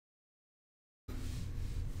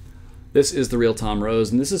This is the real Tom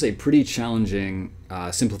Rose, and this is a pretty challenging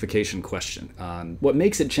simplification question. What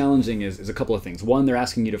makes it challenging is a couple of things. One, they're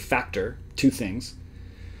asking you to factor two things.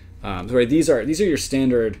 These are your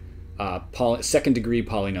standard second-degree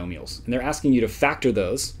polynomials, and they're asking you to factor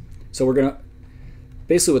those. So we're gonna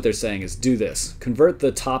basically what they're saying is do this: convert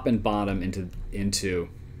the top and bottom into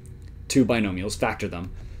two binomials, factor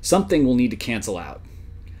them. Something will need to cancel out,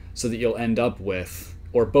 so that you'll end up with,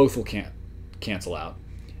 or both will cancel out.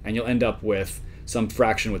 And you'll end up with some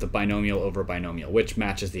fraction with a binomial over a binomial, which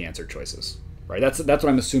matches the answer choices, right? That's what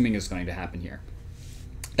I'm assuming is going to happen here.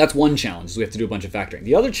 That's one challenge, is we have to do a bunch of factoring.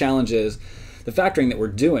 The other challenge is the factoring that we're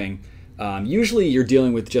doing. Usually you're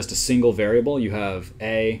dealing with just a single variable. You have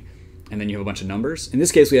a, and then you have a bunch of numbers. In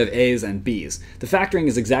this case, we have a's and b's. The factoring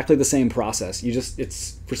is exactly the same process.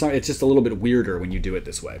 It's just a little bit weirder when you do it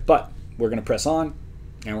this way. But we're going to press on,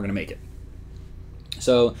 and we're going to make it.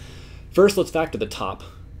 So first, let's factor the top.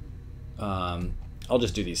 I'll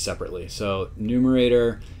just do these separately. So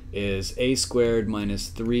numerator is a squared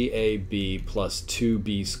minus 3ab plus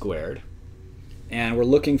 2b squared. And we're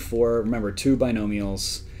looking for, remember, two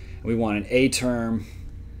binomials. We want an a term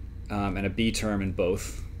and a b term in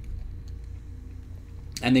both.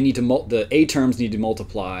 And they need to the a terms need to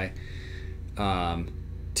multiply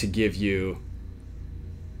to give you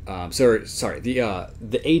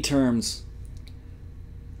the a terms,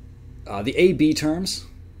 the ab terms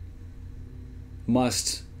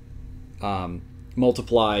must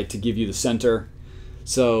multiply to give you the center.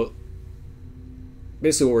 So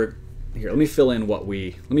basically let me fill in what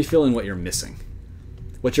you're missing.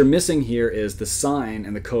 What you're missing here is the sign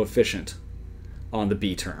and the coefficient on the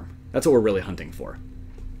b term. That's what we're really hunting for.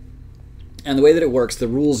 And the way that it works, the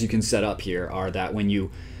rules you can set up here are that when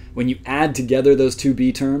you add together those two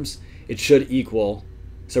b terms, it should equal,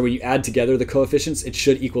 so when you add together the coefficients, it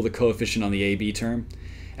should equal the coefficient on the ab term.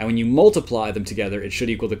 And when you multiply them together, it should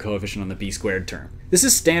equal the coefficient on the b squared term. This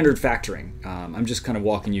is standard factoring. I'm just kind of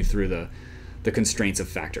walking you through the constraints of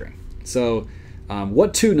factoring. So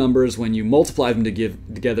what two numbers, when you multiply them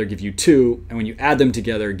together, give you 2, and when you add them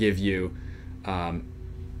together, give you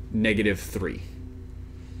 -3.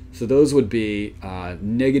 So those would be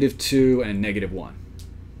 -2 and -1.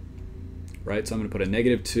 Right? So I'm going to put a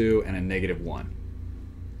 -2 and a -1.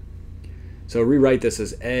 So rewrite this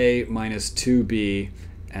as a minus 2b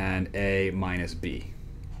and a minus b.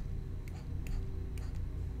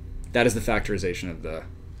 That is the factorization of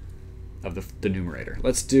the numerator.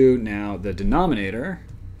 Let's do now the denominator.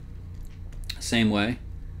 Same way.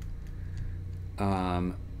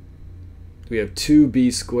 We have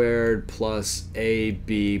 2b squared plus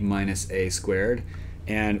ab minus a squared.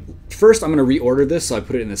 And first I'm going to reorder this, so I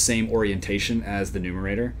put it in the same orientation as the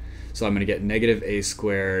numerator. So I'm going to get -a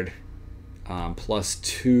squared plus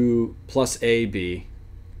ab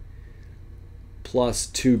plus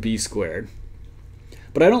 2b squared.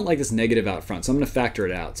 But I don't like this negative out front, so I'm going to factor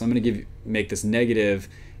it out. So I'm going to make this negative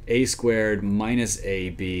a squared minus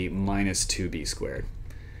ab minus 2b squared.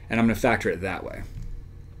 And I'm going to factor it that way.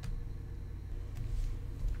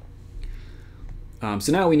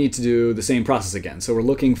 So now we need to do the same process again. So we're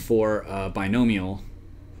looking for a binomial,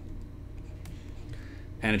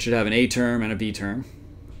 and it should have an a term and a b term.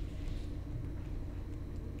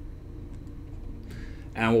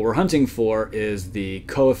 And what we're hunting for is the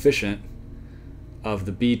coefficient of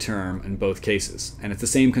the b term in both cases. And it's the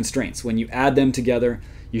same constraints. When you add them together,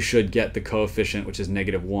 you should get the coefficient, which is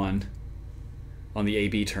 -1 on the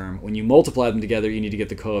ab term. When you multiply them together, you need to get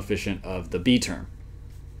the coefficient of the b term.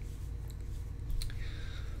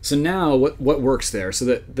 So now what works there? So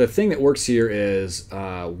the thing that works here is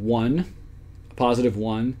 1, a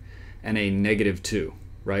 +1, and a -2,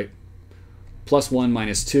 right? +1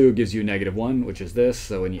 minus 2 gives you -1, which is this.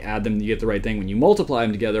 So when you add them, you get the right thing. When you multiply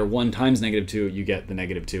them together, 1 times -2, you get the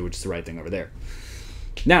 -2, which is the right thing over there.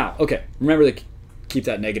 Now, okay, remember to keep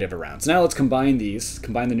that negative around. So now let's combine these,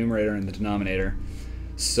 combine the numerator and the denominator,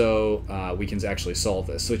 so we can actually solve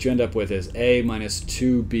this. So what you end up with is a minus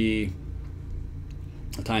 2b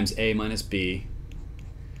times a minus b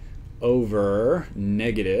over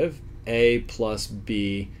negative a plus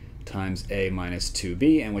b times a minus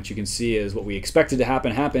 2b. And what you can see is what we expected to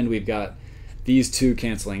happen happened. We've got these two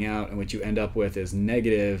canceling out, and what you end up with is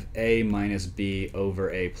negative a minus b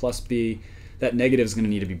over a plus b. That negative is going to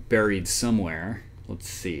need to be buried somewhere. Let's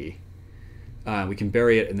see. We can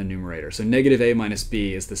bury it in the numerator. So negative a minus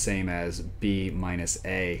b is the same as b minus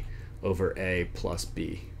a over a plus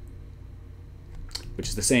b, which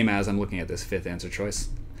is the same as, I'm looking at this fifth answer choice,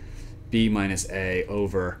 b minus a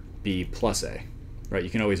over b plus a. Right? You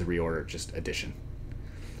can always reorder just addition.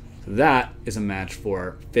 So that is a match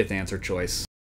for fifth answer choice.